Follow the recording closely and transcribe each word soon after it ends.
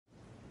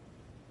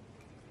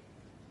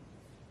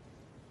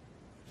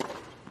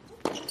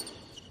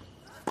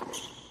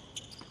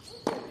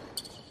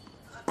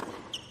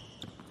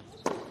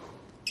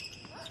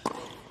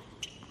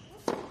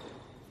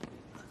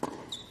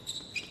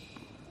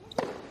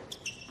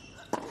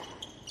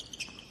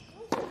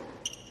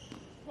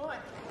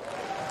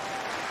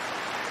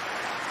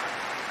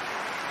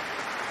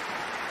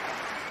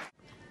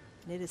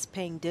And it is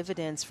paying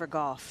dividends for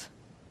Gauff.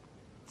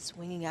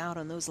 Swinging out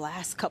on those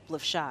last couple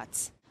of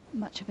shots.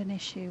 Much of an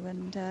issue,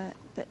 and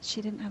that she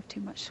didn't have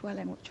too much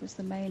swelling, which was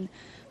the main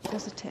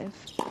positive.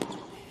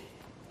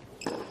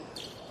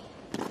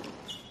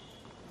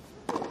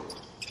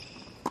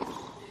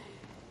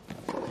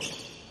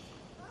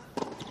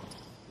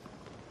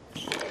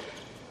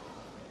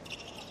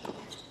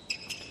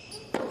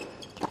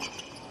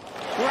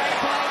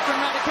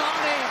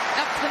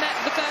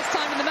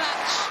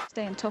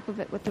 Stay on top of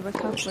it with the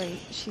recovery.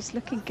 She's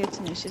looking good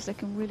to me. She's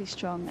looking really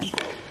strong. And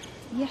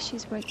yes,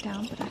 she's break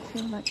down, but I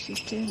feel like she's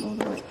doing all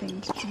the right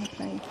things, trying to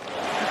play with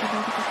a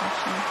lot of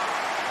aggression.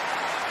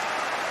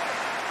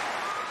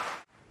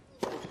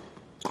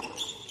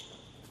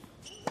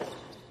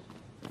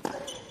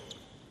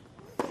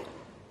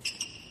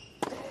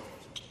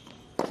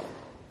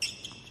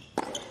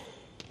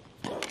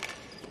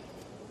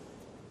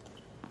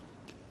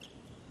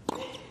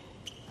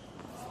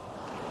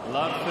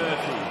 Love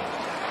 30.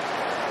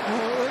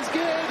 Oh, it was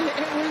good.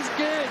 It was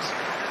good.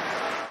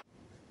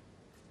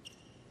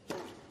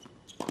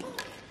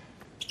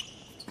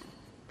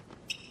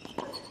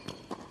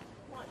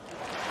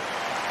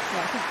 Yeah,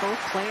 I think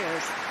both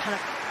players kind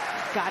of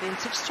got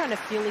into just trying to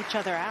feel each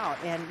other out,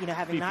 and you know,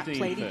 having not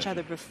played each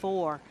other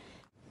before.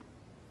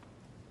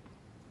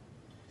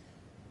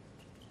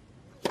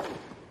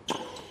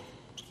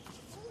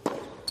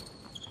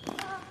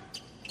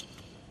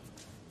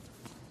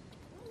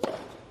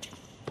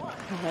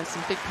 There's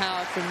some big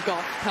power from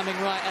Gauff coming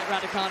right at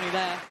Raducanu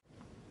there.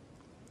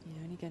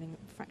 Yeah, only getting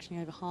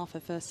fractionally over half her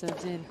first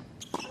serves in.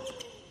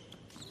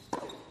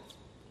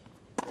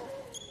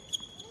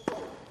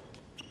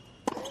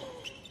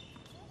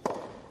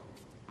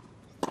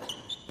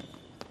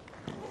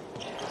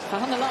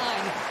 Found the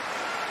line.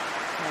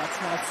 Yeah,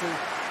 that's nicely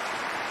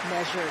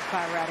measured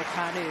by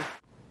Raducanu.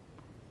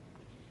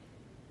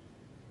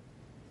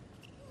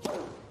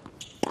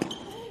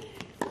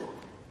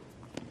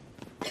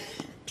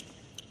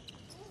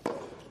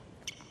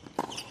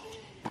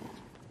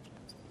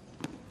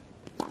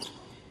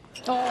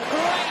 Oh,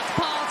 great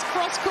pass,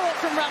 cross-court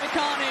from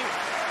Raducanu.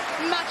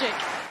 Magic.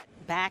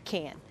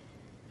 Backhand.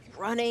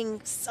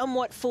 Running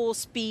somewhat full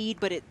speed,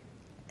 but it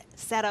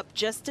set up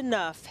just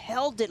enough,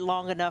 held it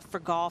long enough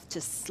for Gauff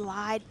to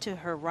slide to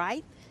her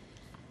right.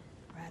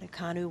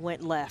 Raducanu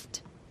went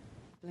left.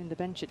 Linda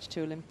Bencic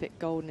to Olympic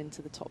gold and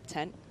into the top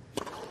 10.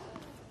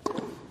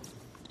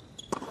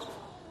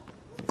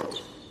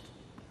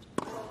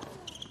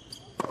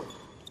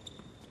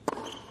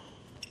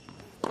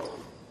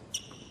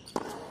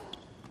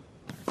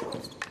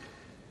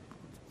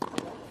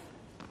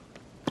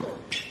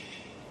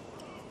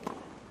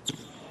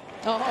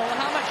 Oh,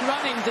 how much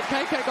running did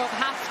Coco Gauff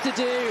have to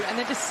do, and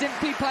then just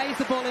simply plays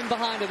the ball in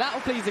behind her? That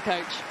will please the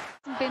coach.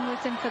 Hasn't been with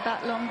him for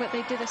that long, but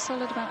they did a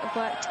solid amount of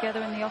work together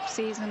in the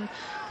off-season,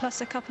 plus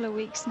a couple of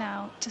weeks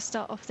now to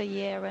start off the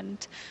year.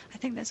 And I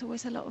think there's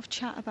always a lot of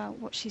chat about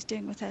what she's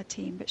doing with her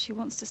team, but she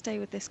wants to stay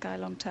with this guy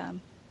long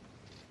term.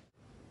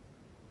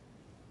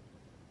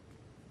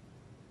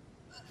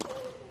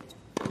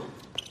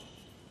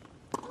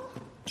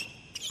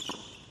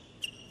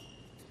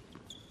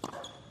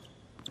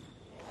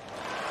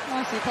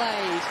 Nicely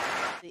played.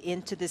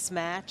 Into this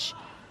match,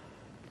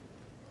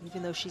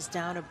 even though she's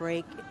down a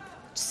break, it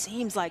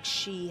seems like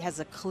she has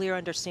a clear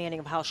understanding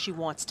of how she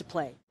wants to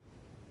play.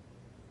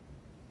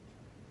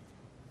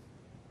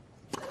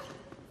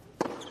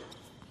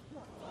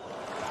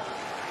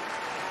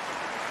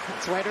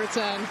 That's way to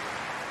return.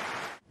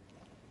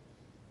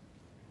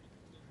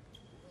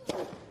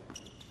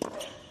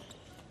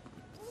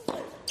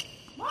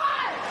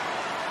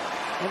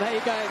 Well, there you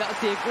go. That's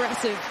the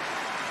aggressive,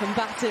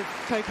 combative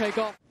Coco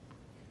Gauff.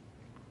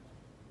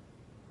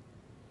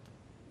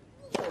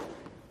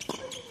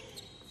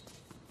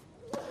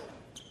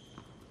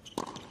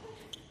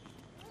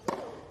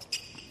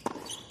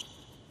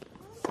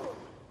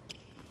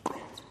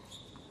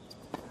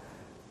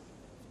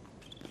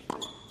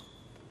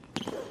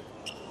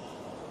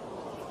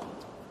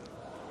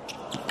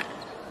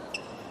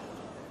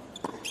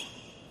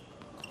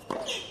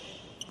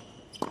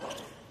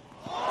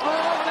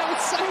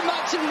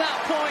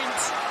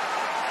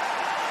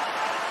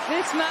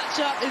 This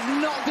matchup is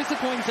not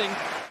disappointing.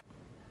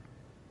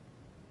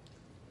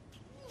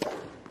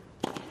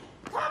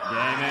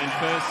 Game end,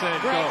 first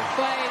set, Great go.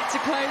 play to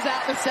close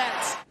out the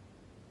set.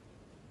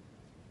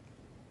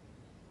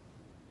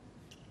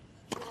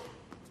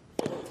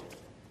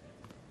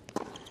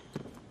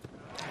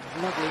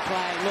 Lovely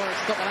play.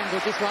 Laura's got that angle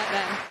just right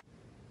there.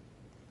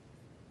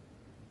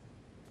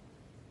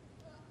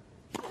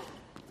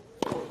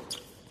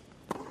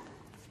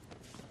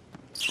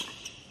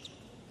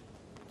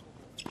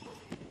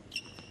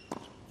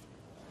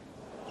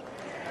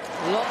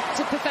 Lots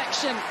of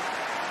perfection.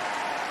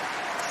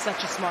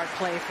 Such a smart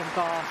play from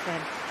Gauff,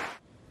 and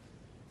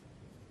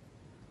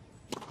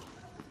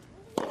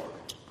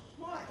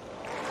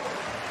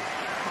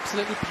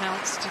absolutely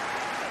pounced.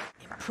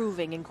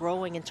 Improving and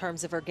growing in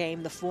terms of her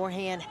game. The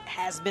forehand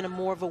has been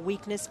more of a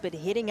weakness, but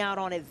hitting out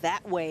on it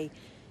that way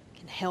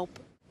can help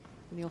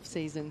in the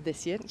off-season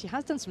this year. She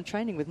has done some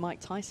training with Mike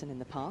Tyson in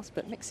the past,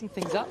 but mixing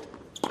things up.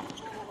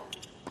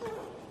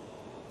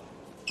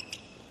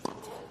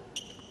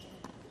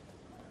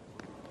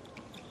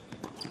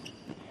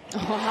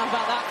 Oh, how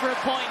about that for a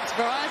point?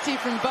 Variety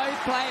from both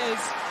players.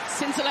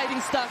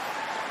 Scintillating stuff.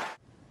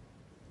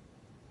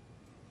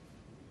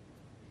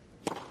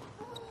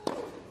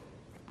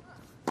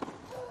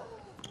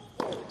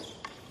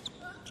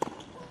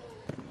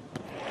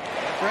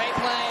 Great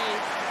play.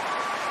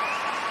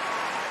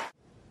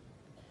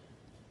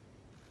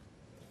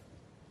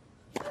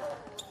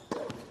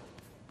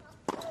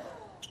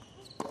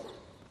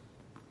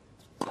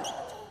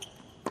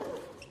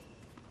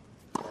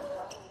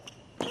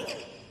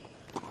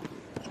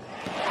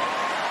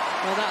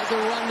 Well, that was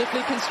a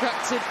wonderfully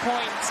constructed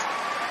point.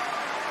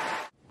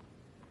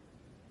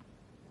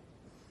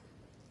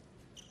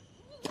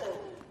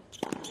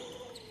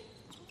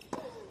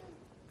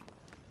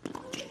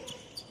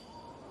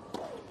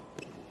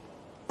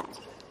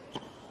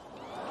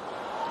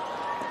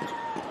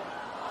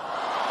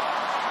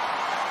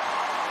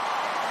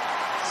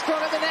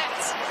 Strong at the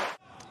net.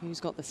 Who's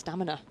got the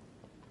stamina?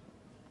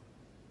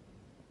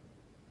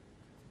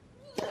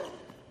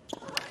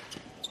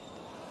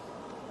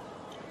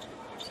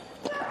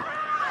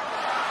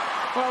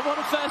 Well, what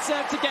a first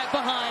serve to get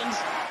behind.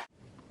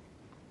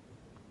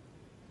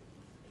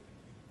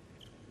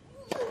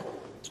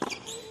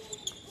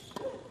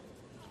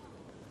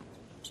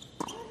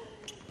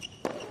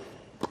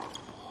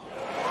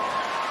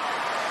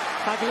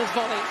 Fabulous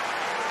volley.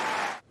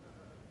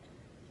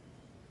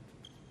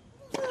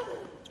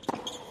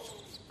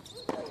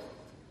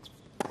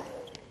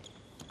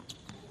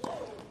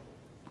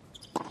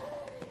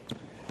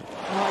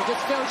 Oh, I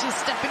just feel she's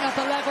stepping up a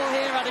level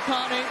here,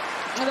 Raducanu,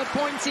 at the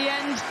pointy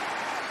end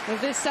of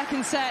this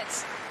second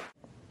set.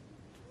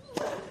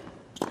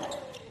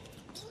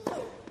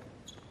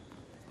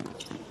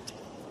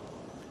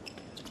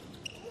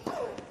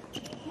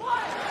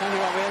 And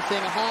we're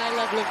seeing a high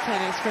level of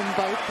tennis from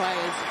both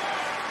players.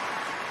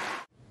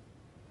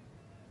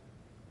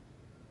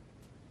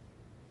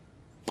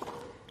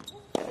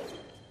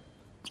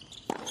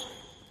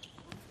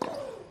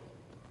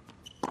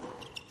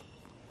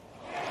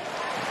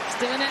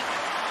 Still in it.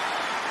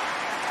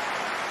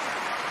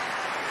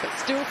 But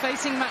still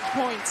facing match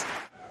point.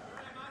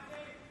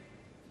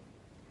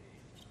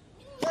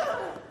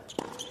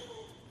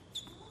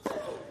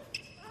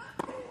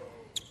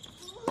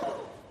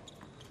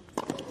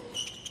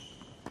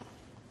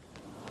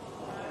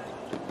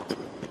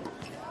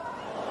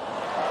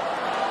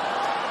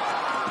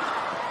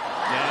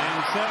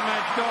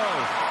 Match goal.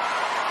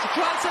 She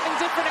tried something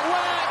different, it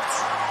worked.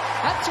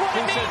 That's what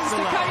it means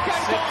for Coco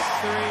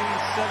Gauff. 6-3,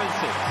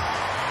 7-6.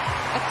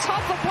 A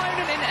tough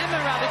opponent in Emma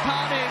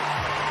Raducanu.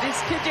 This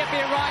could yet be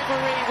a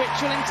rivalry which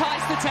will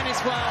entice the tennis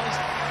world.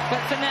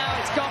 But for now,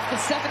 it's Gauff, the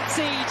 7th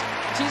seed.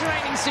 She's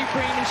reigning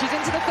supreme and she's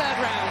into the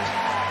 3rd round.